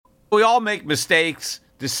We all make mistakes,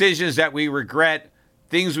 decisions that we regret,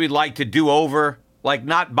 things we'd like to do over, like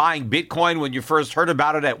not buying Bitcoin when you first heard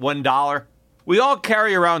about it at $1. We all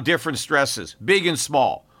carry around different stresses, big and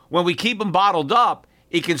small. When we keep them bottled up,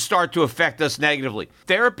 it can start to affect us negatively.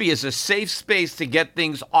 Therapy is a safe space to get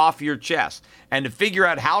things off your chest and to figure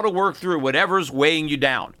out how to work through whatever's weighing you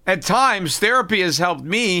down. At times, therapy has helped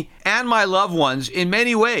me and my loved ones in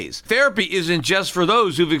many ways. Therapy isn't just for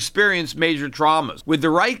those who've experienced major traumas. With the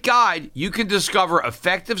right guide, you can discover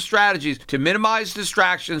effective strategies to minimize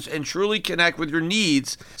distractions and truly connect with your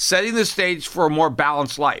needs, setting the stage for a more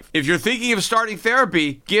balanced life. If you're thinking of starting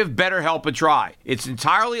therapy, give BetterHelp a try. It's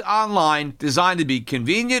entirely online, designed to be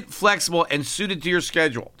convenient, flexible, and suited to your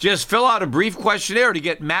schedule. Just fill out a brief questionnaire to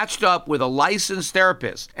get matched up with a licensed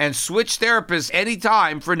therapist and switch therapists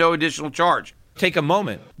anytime for no additional charge. Take a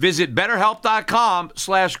moment. Visit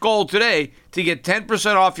BetterHelp.com/gold today to get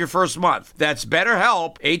 10% off your first month. That's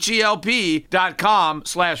BetterHelp,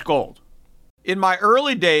 HELP.com/gold. In my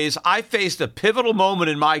early days, I faced a pivotal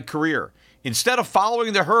moment in my career. Instead of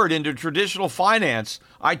following the herd into traditional finance,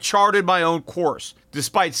 I charted my own course.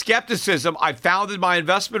 Despite skepticism, I founded my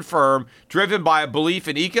investment firm driven by a belief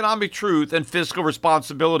in economic truth and fiscal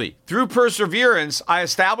responsibility. Through perseverance, I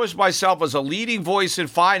established myself as a leading voice in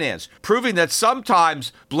finance, proving that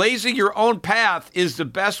sometimes blazing your own path is the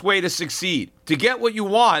best way to succeed. To get what you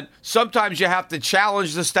want, sometimes you have to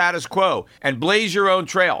challenge the status quo and blaze your own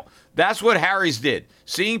trail. That's what Harry's did.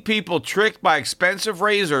 Seeing people tricked by expensive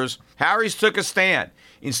razors, Harry's took a stand.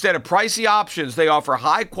 Instead of pricey options, they offer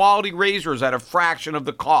high-quality razors at a fraction of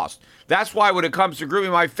the cost. That's why when it comes to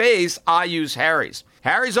grooming my face, I use Harry's.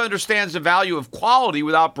 Harry's understands the value of quality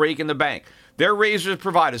without breaking the bank. Their razors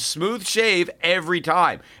provide a smooth shave every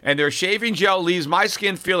time, and their shaving gel leaves my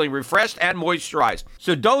skin feeling refreshed and moisturized.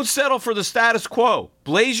 So don't settle for the status quo.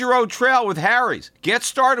 Blaze your own trail with Harry's. Get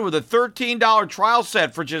started with a $13 trial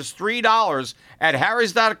set for just $3 at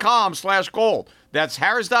harrys.com/gold. That's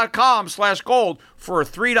harrys.com/gold for a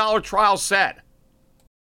 $3 trial set.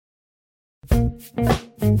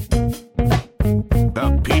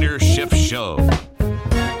 The Peter Schiff Show.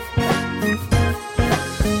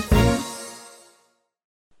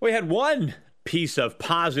 We had one piece of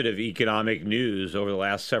positive economic news over the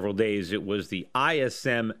last several days. It was the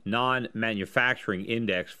ISM non-manufacturing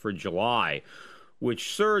index for July,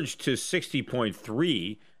 which surged to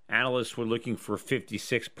 60.3. Analysts were looking for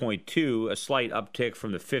 56.2, a slight uptick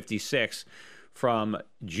from the 56 from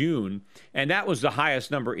June. And that was the highest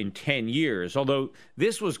number in 10 years, although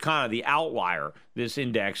this was kind of the outlier, this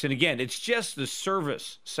index. And again, it's just the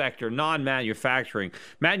service sector, non-manufacturing.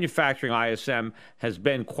 Manufacturing ISM has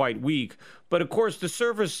been quite weak. But of course, the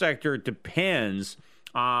service sector depends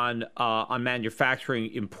on manufacturing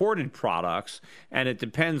imported products, and it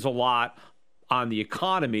depends a lot on the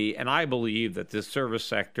economy. And I believe that this service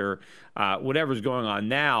sector, whatever's going on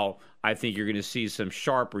now, I think you're going to see some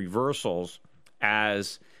sharp reversals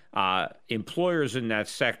as employers in that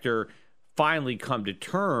sector finally come to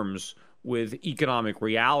terms with economic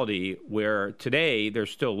reality, where today they're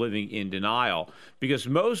still living in denial, because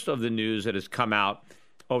most of the news that has come out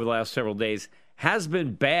over the last several days has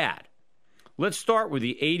been bad. Let's start with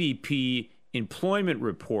the ADP employment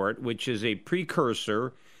report, which is a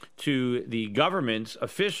precursor to the government's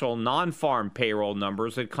official non-farm payroll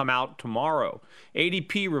numbers that come out tomorrow.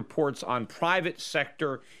 ADP reports on private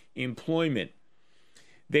sector employment.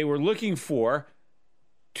 They were looking for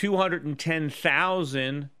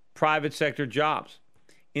 210,000 private sector jobs.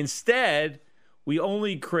 Instead, we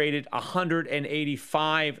only created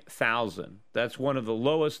 185,000. That's one of the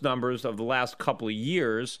lowest numbers of the last couple of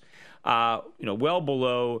years, well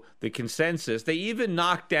below the consensus. They even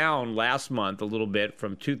knocked down last month a little bit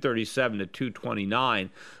from 237 to 229,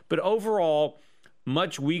 but overall,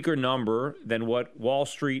 much weaker number than what Wall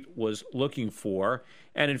Street was looking for.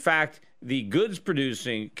 And in fact, the goods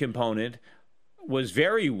producing component was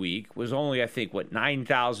very weak, was only, I think,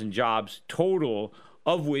 9,000 jobs total,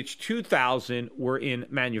 of which 2,000 were in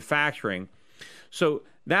manufacturing. So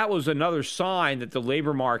that was another sign that the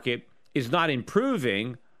labor market is not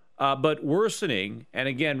improving, but worsening. And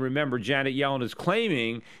again, remember, Janet Yellen is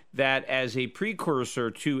claiming that as a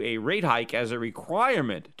precursor to a rate hike, as a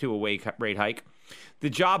requirement to a rate hike,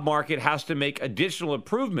 the job market has to make additional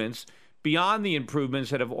improvements beyond the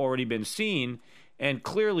improvements that have already been seen. And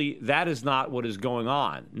clearly, that is not what is going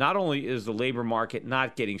on. Not only is the labor market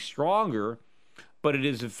not getting stronger, but it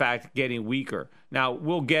is, in fact, getting weaker. Now,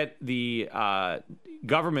 we'll get the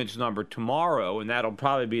government's number tomorrow, and that'll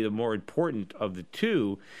probably be the more important of the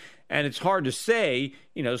two. And it's hard to say,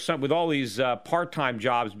 with all these part-time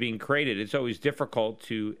jobs being created, it's always difficult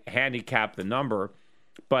to handicap the number.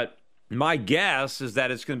 But my guess is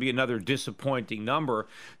that it's going to be another disappointing number.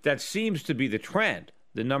 That seems to be the trend.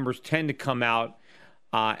 The numbers tend to come out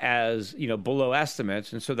as below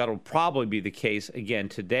estimates, and so that'll probably be the case again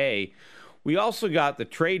today. We also got the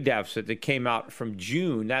trade deficit that came out from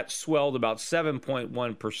June. That swelled about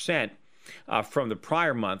 7.1% from the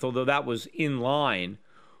prior month, although that was in line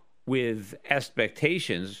with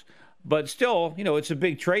expectations. But still, it's a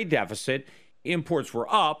big trade deficit. Imports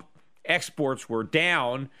were up, exports were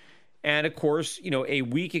down. And of course, a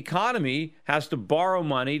weak economy has to borrow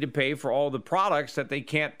money to pay for all the products that they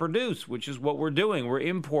can't produce, which is what we're doing. We're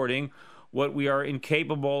importing what we are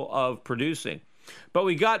incapable of producing. But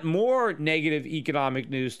we got more negative economic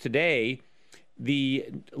news today. The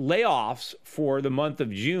layoffs for the month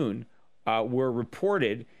of June were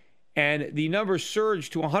reported, and the numbers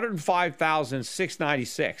surged to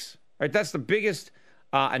 105,696. Right, that's the biggest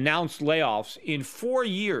announced layoffs in 4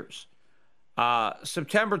 years.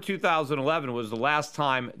 September 2011 was the last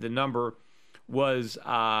time the number was,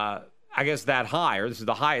 that high, or this is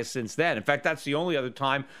the highest since then. In fact, that's the only other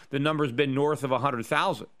time the number's been north of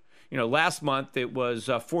 100,000. Last month it was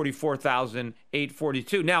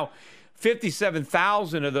 44,842. Now,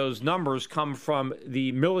 57,000 of those numbers come from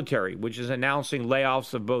the military, which is announcing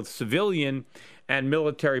layoffs of both civilian and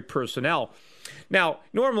military personnel. Now,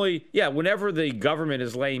 normally, whenever the government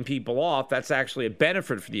is laying people off, that's actually a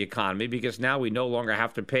benefit for the economy because now we no longer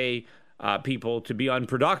have to pay people to be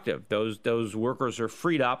unproductive. Those workers are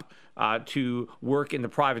freed up to work in the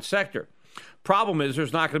private sector. Problem is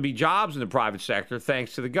there's not going to be jobs in the private sector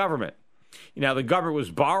thanks to the government. The government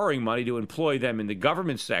was borrowing money to employ them in the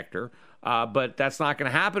government sector, but that's not going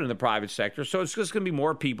to happen in the private sector. So it's just going to be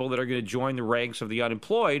more people that are going to join the ranks of the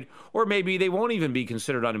unemployed, or maybe they won't even be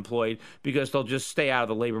considered unemployed because they'll just stay out of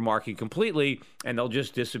the labor market completely and they'll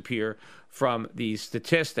just disappear from these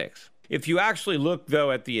statistics. If you actually look,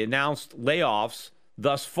 though, at the announced layoffs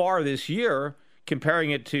thus far this year,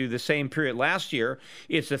 comparing it to the same period last year,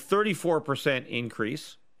 it's a 34%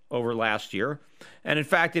 increase over last year. And in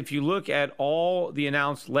fact, if you look at all the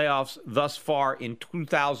announced layoffs thus far in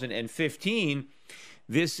 2015,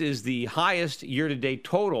 this is the highest year-to-date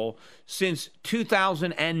total since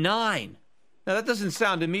 2009. Now, that doesn't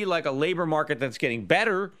sound to me like a labor market that's getting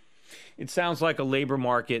better. It sounds like a labor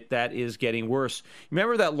market that is getting worse.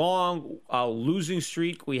 Remember that long losing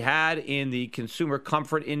streak we had in the Consumer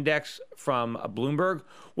Comfort Index from Bloomberg?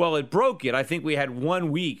 Well, it broke it. I think we had 1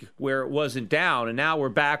 week where it wasn't down, and now we're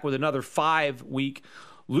back with another 5-week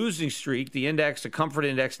losing streak. The index, the comfort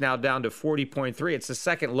index, now down to 40.3. It's the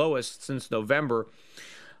second lowest since November.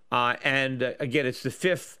 And again, it's the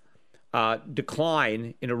fifth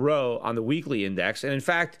decline in a row on the weekly index. And in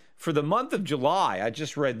fact, for the month of July, I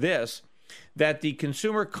just read this, that the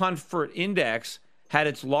Consumer Comfort Index had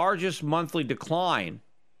its largest monthly decline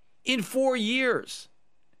in 4 years.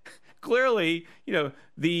 Clearly,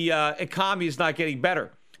 the economy is not getting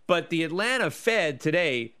better. But the Atlanta Fed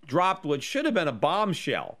today dropped what should have been a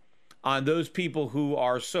bombshell on those people who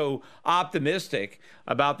are so optimistic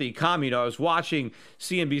about the economy. I was watching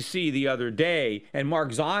CNBC the other day, and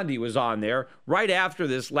Mark Zondi was on there right after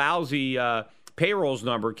this lousy payrolls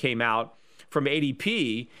number came out from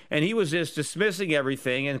ADP, and he was just dismissing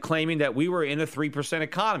everything and claiming that we were in a 3%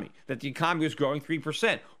 economy, that the economy was growing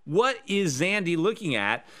 3%. What is Zandy looking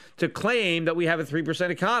at to claim that we have a 3%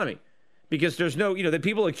 economy? Because there's no, the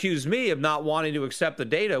people accuse me of not wanting to accept the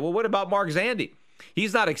data. Well, what about Mark Zandy?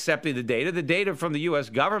 He's not accepting the data. The data from the U.S.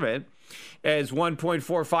 government is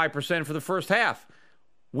 1.45% for the first half.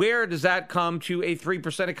 Where does that come to a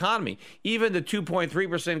 3% economy? Even the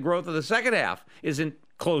 2.3% growth of the second half isn't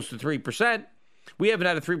close to 3%. We haven't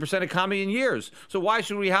had a 3% economy in years. So why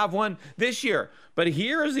should we have one this year? But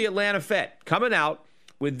here is the Atlanta Fed coming out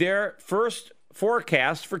with their first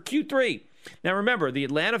forecast for Q3. Now remember, the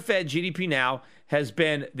Atlanta Fed GDP now has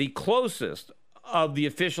been the closest of the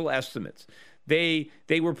official estimates. They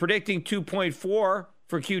were predicting 2.4 for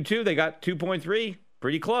Q2. They got 2.3,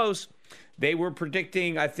 pretty close. They were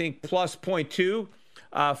predicting, I think, plus 0.2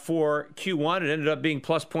 for Q1. It ended up being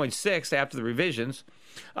plus 0.6 after the revisions.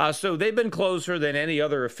 So they've been closer than any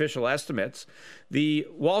other official estimates. The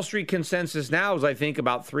Wall Street consensus now is, I think,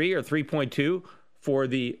 about 3 or 3.2 for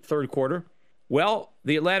the third quarter. Well,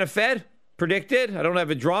 the Atlanta Fed predicted, I don't have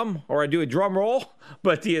a drum or I do a drum roll,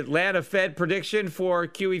 but the Atlanta Fed prediction for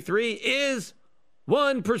QE3 is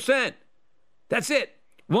 1%. That's it,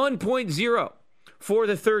 1.0 for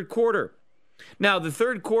the third quarter. Now, the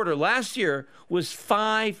third quarter last year was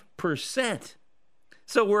 5%.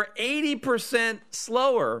 So we're 80%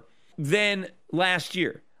 slower than last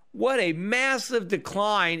year. What a massive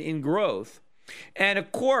decline in growth. And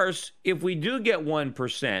of course, if we do get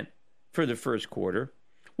 1% for the first quarter,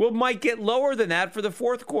 we might get lower than that for the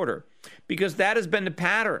fourth quarter because that has been the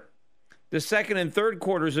pattern. The second and third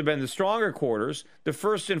quarters have been the stronger quarters. The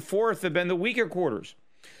first and fourth have been the weaker quarters.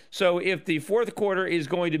 So if the fourth quarter is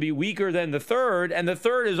going to be weaker than the third, and the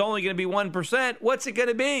third is only going to be 1%, what's it going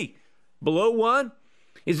to be? Below 1?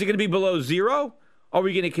 Is it going to be below 0? Are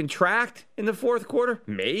we going to contract in the fourth quarter?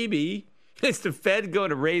 Maybe. Is the Fed going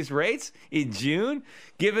to raise rates in June,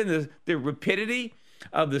 given the rapidity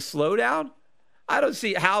of the slowdown? I don't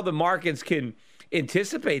see how the markets can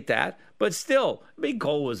anticipate that. But still,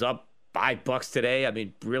 gold was up $5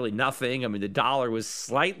 today. Really nothing. The dollar was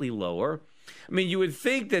slightly lower. You would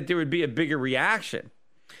think that there would be a bigger reaction.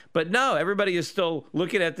 But no, everybody is still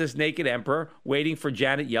looking at this naked emperor, waiting for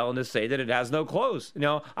Janet Yellen to say that it has no clothes.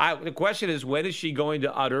 The question is, when is she going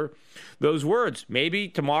to utter those words? Maybe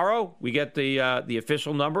tomorrow we get the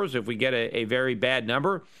official numbers. If we get a very bad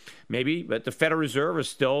number, maybe. But the Federal Reserve is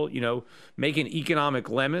still, making economic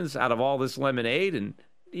lemons out of all this lemonade, and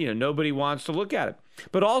nobody wants to look at it.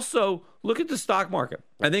 But also look at the stock market.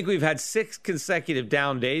 I think we've had 6 consecutive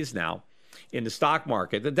down days now in the stock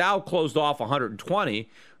market. The Dow closed off 120.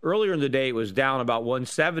 Earlier in the day, it was down about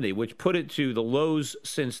 170, which put it to the lows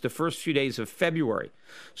since the first few days of February.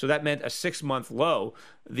 So that meant a 6-month low.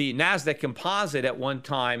 The NASDAQ composite at one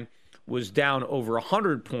time was down over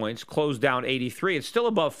 100 points, closed down 83. It's still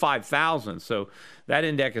above 5,000, so that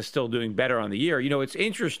index is still doing better on the year. It's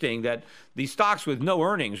interesting that the stocks with no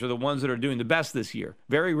earnings are the ones that are doing the best this year.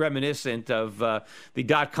 Very reminiscent of the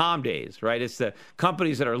dot-com days, right? It's the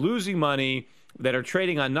companies that are losing money that are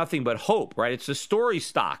trading on nothing but hope, right? It's the story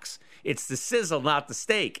stocks. It's the sizzle, not the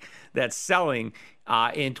steak, that's selling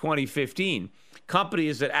in 2015.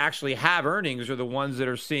 Companies that actually have earnings are the ones that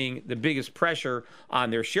are seeing the biggest pressure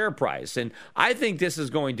on their share price. And I think this is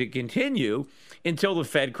going to continue until the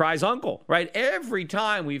Fed cries uncle, right? Every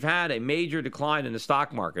time we've had a major decline in the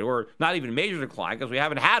stock market, or not even a major decline because we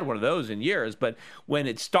haven't had one of those in years, but when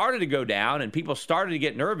it started to go down and people started to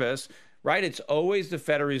get nervous, right, it's always the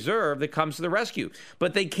Federal Reserve that comes to the rescue.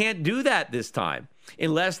 But they can't do that this time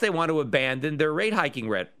unless they want to abandon their rate hiking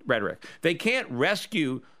rhetoric. They can't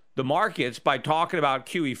rescue the markets by talking about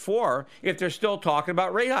QE4 if they're still talking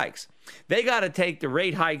about rate hikes. They got to take the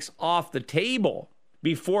rate hikes off the table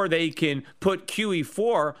before they can put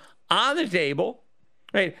QE4 on the table,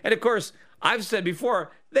 right? And of course, I've said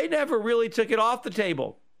before, they never really took it off the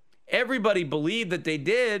table. Everybody believed that they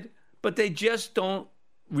did, but they just don't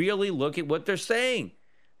really look at what they're saying,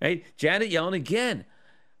 right? Janet Yellen, again,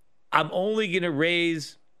 I'm only going to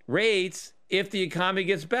raise rates if the economy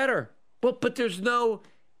gets better. But there's no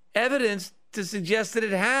evidence to suggest that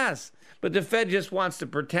it has. But the Fed just wants to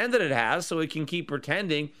pretend that it has so it can keep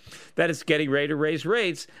pretending that it's getting ready to raise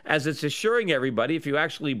rates, as it's assuring everybody, if you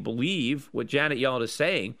actually believe what Janet Yellen is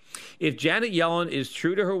saying, if Janet Yellen is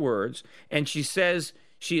true to her words and she says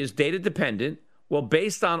she is data dependent, well,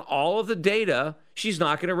 based on all of the data, she's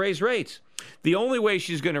not going to raise rates. The only way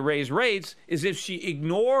she's going to raise rates is if she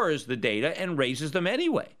ignores the data and raises them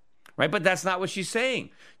anyway. Right? But that's not what she's saying.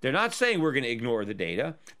 They're not saying we're going to ignore the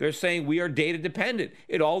data. They're saying we are data dependent.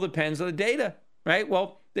 It all depends on the data, right?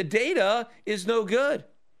 Well, the data is no good,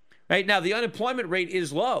 right? Now, the unemployment rate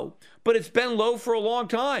is low, but it's been low for a long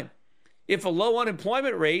time. If a low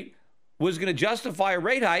unemployment rate was going to justify a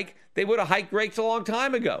rate hike, they would have hiked rates a long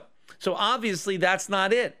time ago. So obviously, that's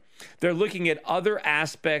not it. They're looking at other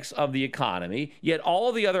aspects of the economy, yet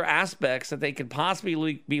all the other aspects that they could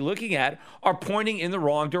possibly be looking at are pointing in the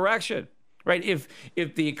wrong direction, right? If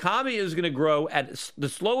the economy is going to grow at the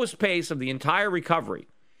slowest pace of the entire recovery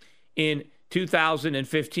in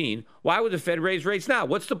 2015, why would the Fed raise rates now?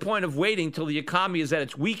 What's the point of waiting till the economy is at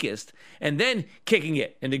its weakest and then kicking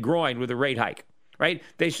it in the groin with a rate hike, right?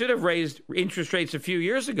 They should have raised interest rates a few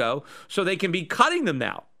years ago so they can be cutting them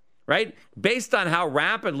now. Right? Based on how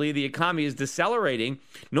rapidly the economy is decelerating,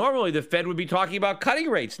 normally the Fed would be talking about cutting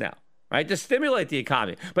rates now, right, to stimulate the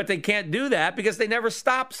economy. But they can't do that because they never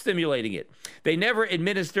stopped stimulating it. They never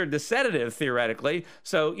administered the sedative, theoretically.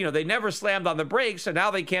 So, they never slammed on the brakes. So now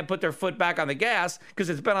they can't put their foot back on the gas because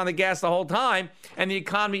it's been on the gas the whole time and the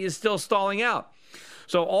economy is still stalling out.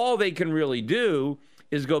 So all they can really do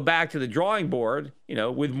is go back to the drawing board,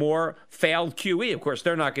 with more failed QE. Of course,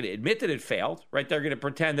 they're not going to admit that it failed, right? They're going to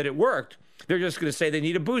pretend that it worked. They're just going to say they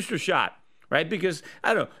need a booster shot, right? Because,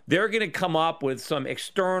 I don't know, they're going to come up with some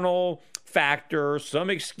external factor, some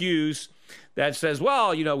excuse that says,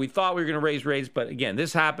 well, we thought we were going to raise rates, but again,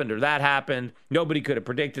 this happened or that happened. Nobody could have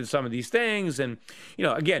predicted some of these things. And,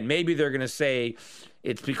 again, maybe they're going to say,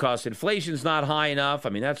 it's because inflation's not high enough. I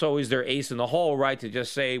mean, that's always their ace in the hole, right? To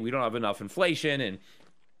just say we don't have enough inflation and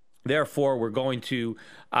therefore we're going to,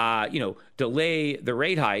 delay the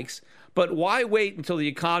rate hikes. But why wait until the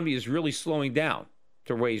economy is really slowing down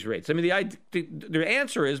to raise rates? I mean, the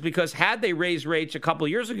answer is because had they raised rates a couple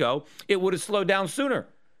of years ago, it would have slowed down sooner.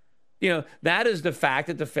 That is the fact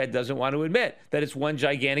that the Fed doesn't want to admit, that it's one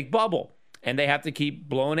gigantic bubble and they have to keep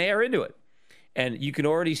blowing air into it. And you can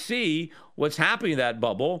already see what's happening to that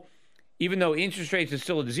bubble. Even though interest rates are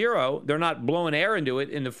still at zero, they're not blowing air into it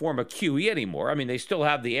in the form of QE anymore. I mean, they still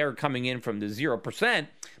have the air coming in from the 0%,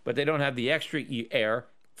 but they don't have the extra air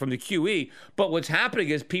from the QE. But what's happening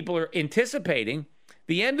is people are anticipating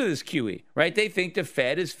the end of this QE, right? They think the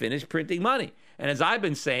Fed is finished printing money. And as I've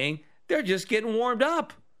been saying, they're just getting warmed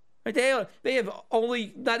up. Right? They have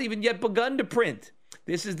only not even yet begun to print.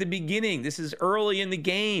 This is the beginning. This is early in the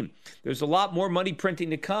game. There's a lot more money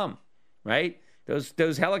printing to come, right?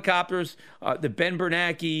 Those helicopters, the Ben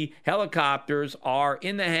Bernanke helicopters are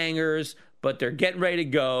in the hangars, but they're getting ready to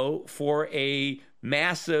go for a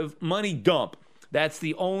massive money dump. That's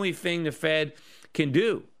the only thing the Fed can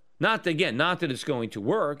do. Not that it's going to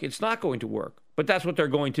work. It's not going to work, but that's what they're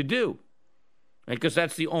going to do. Because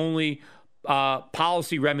that's the only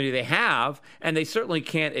policy remedy they have, and they certainly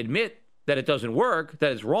can't admit that it doesn't work,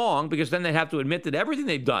 that it's wrong, because then they have to admit that everything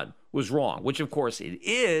they've done was wrong, which of course it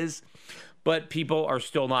is, but people are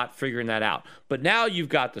still not figuring that out. But now you've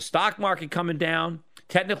got the stock market coming down,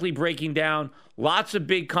 technically breaking down, lots of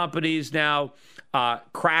big companies now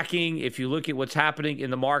cracking. If you look at what's happening in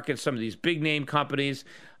the market, some of these big name companies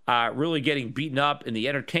really getting beaten up in the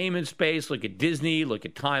entertainment space. Look at Disney, look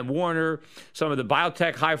at Time Warner. Some of the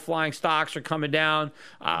biotech high-flying stocks are coming down.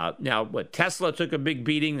 Tesla took a big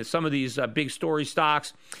beating. Some of these big story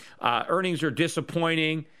stocks, earnings are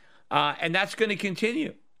disappointing, and that's going to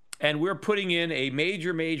continue. And we're putting in a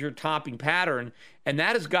major topping pattern, and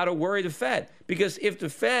that has got to worry the Fed. Because if the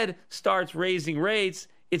Fed starts raising rates,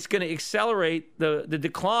 it's going to accelerate the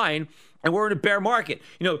decline, and we're in a bear market.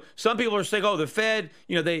 Some people are saying, the Fed,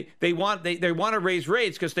 they want to raise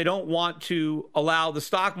rates because they don't want to allow the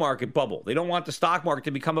stock market bubble. They don't want the stock market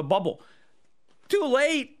to become a bubble. Too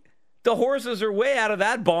late. The horses are way out of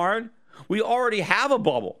that barn. We already have a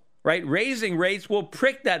bubble, right? Raising rates will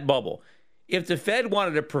prick that bubble. If the Fed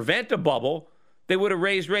wanted to prevent a bubble, they would have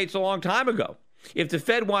raised rates a long time ago. If the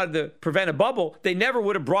Fed wanted to prevent a bubble, they never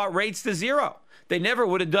would have brought rates to zero. They never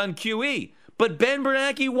would have done QE. But Ben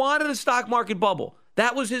Bernanke wanted a stock market bubble.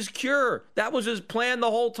 That was his cure. That was his plan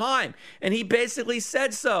the whole time. And he basically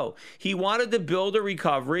said so. He wanted to build a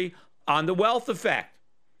recovery on the wealth effect.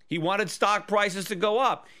 He wanted stock prices to go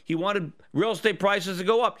up. He wanted real estate prices to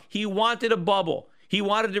go up. He wanted a bubble. He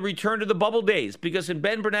wanted to return to the bubble days because in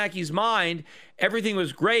Ben Bernanke's mind, everything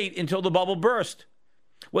was great until the bubble burst.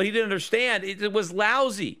 What he didn't understand, it was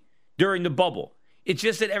lousy during the bubble. It's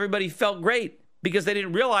just that everybody felt great because they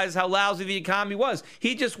didn't realize how lousy the economy was.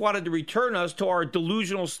 He just wanted to return us to our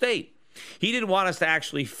delusional state. He didn't want us to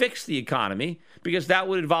actually fix the economy because that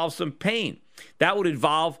would involve some pain. That would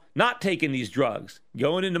involve not taking these drugs,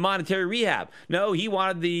 going into monetary rehab. No, he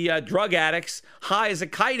wanted the drug addicts high as a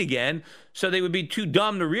kite again so they would be too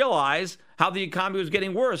dumb to realize how the economy was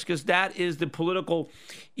getting worse because that is the political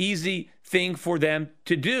easy thing for them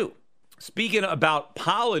to do. Speaking about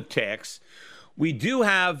politics, we do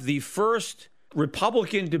have the first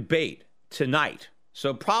Republican debate tonight.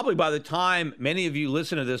 So probably by the time many of you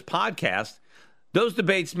listen to this podcast, those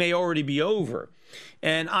debates may already be over.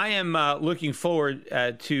 And I am looking forward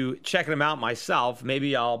to checking them out myself.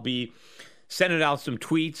 Maybe I'll be sending out some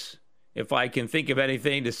tweets if I can think of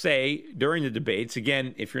anything to say during the debates.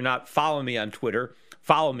 Again, if you're not following me on Twitter,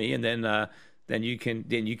 follow me, and then you can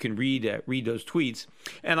read those tweets.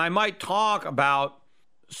 And I might talk about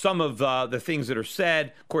some of the things that are said.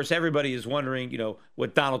 Of course, everybody is wondering,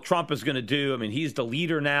 what Donald Trump is going to do. I mean, he's the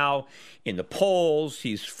leader now in the polls.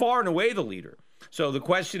 He's far and away the leader. So the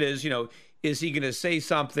question is, is he going to say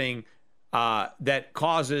something that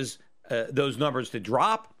causes those numbers to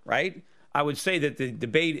drop, right? I would say that the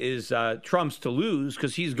debate is Trump's to lose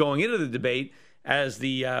because he's going into the debate as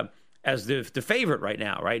the favorite right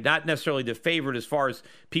now, right? Not necessarily the favorite as far as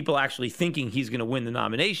people actually thinking he's going to win the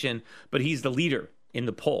nomination, but he's the leader in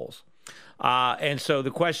the polls. And so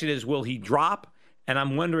the question is, will he drop? And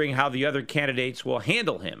I'm wondering how the other candidates will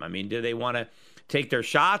handle him. I mean, do they want to take their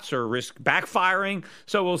shots or risk backfiring?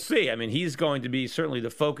 So we'll see. I mean, he's going to be certainly the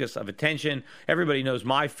focus of attention. Everybody knows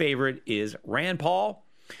my favorite is Rand Paul.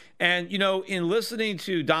 And, in listening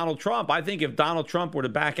to Donald Trump, I think if Donald Trump were to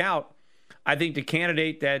back out, I think the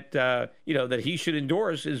candidate that, that he should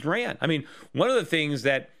endorse is Rand. I mean, one of the things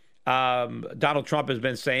that Donald Trump has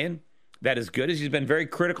been saying that is good is he's been very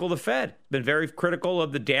critical of the Fed, been very critical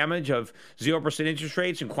of the damage of 0% interest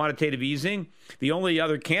rates and quantitative easing. The only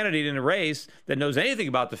other candidate in the race that knows anything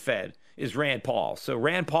about the Fed is Rand Paul. So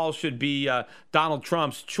Rand Paul should be Donald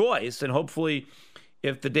Trump's choice, and hopefully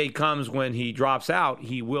if the day comes when he drops out,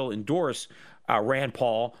 he will endorse Rand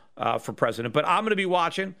Paul for president. But I'm going to be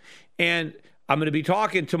watching, and I'm going to be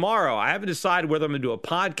talking tomorrow. I haven't decided whether I'm going to do a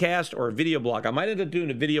podcast or a video blog. I might end up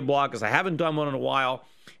doing a video blog because I haven't done one in a while.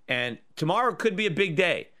 And tomorrow could be a big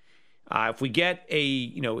day. If we get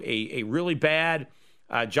a really bad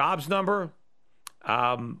jobs number,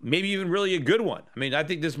 maybe even really a good one. I mean, I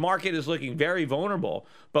think this market is looking very vulnerable,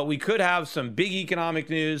 but we could have some big economic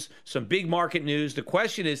news, some big market news. The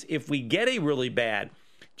question is, if we get a really bad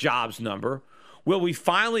jobs number, will we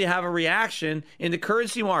finally have a reaction in the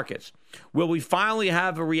currency markets? Will we finally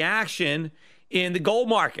have a reaction in the gold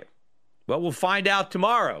market? Well, we'll find out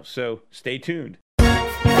tomorrow, so stay tuned.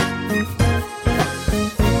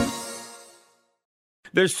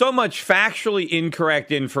 There's so much factually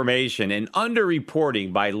incorrect information and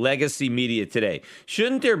underreporting by legacy media today.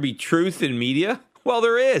 Shouldn't there be truth in media? Well,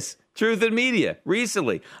 there is. Truth in Media.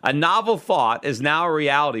 Recently, a novel thought is now a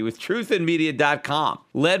reality with truthinmedia.com.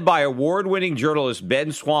 Led by award-winning journalist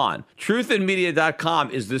Ben Swann,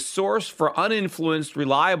 truthinmedia.com is the source for uninfluenced,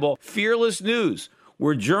 reliable, fearless news,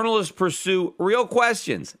 where journalists pursue real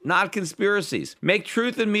questions, not conspiracies. Make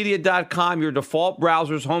truthinmedia.com your default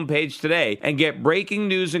browser's homepage today and get breaking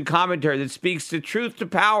news and commentary that speaks the truth to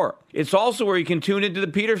power. It's also where you can tune into the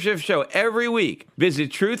Peter Schiff Show every week. Visit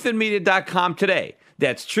truthinmedia.com today.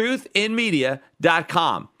 That's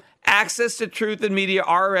truthinmedia.com. Access to Truth in Media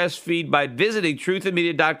RSS feed by visiting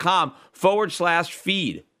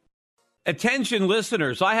truthinmedia.com/feed. Attention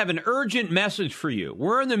listeners, I have an urgent message for you.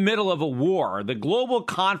 We're in the middle of a war. The global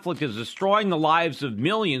conflict is destroying the lives of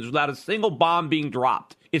millions without a single bomb being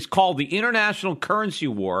dropped. It's called the International Currency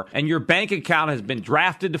War, and your bank account has been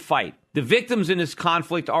drafted to fight. The victims in this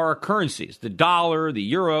conflict are our currencies, the dollar, the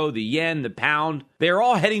euro, the yen, the pound. They are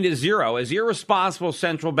all heading to zero as irresponsible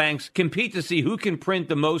central banks compete to see who can print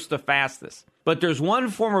the most the fastest. But there's one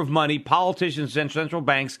form of money politicians and central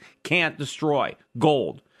banks can't destroy: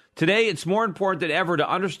 gold. Today, it's more important than ever to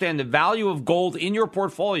understand the value of gold in your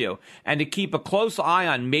portfolio and to keep a close eye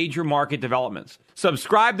on major market developments.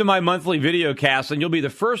 Subscribe to my monthly videocast and you'll be the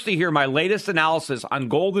first to hear my latest analysis on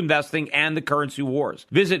gold investing and the currency wars.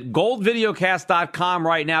 Visit goldvideocast.com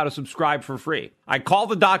right now to subscribe for free. I call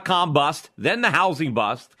the dot-com bust, then the housing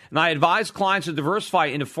bust, and I advise clients to diversify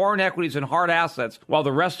into foreign equities and hard assets while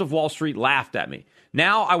the rest of Wall Street laughed at me.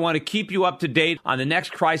 Now I want to keep you up to date on the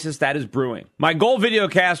next crisis that is brewing. My Gold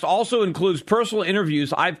Videocast also includes personal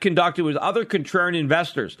interviews I've conducted with other contrarian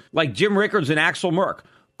investors like Jim Rickards and Axel Merck.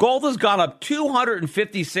 Gold has gone up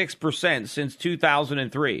 256% since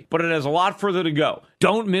 2003, but it has a lot further to go.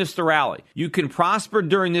 Don't miss the rally. You can prosper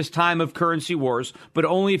during this time of currency wars, but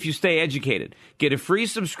only if you stay educated. Get a free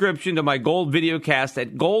subscription to my Gold Videocast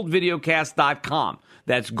at goldvideocast.com.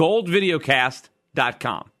 That's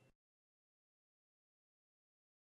goldvideocast.com.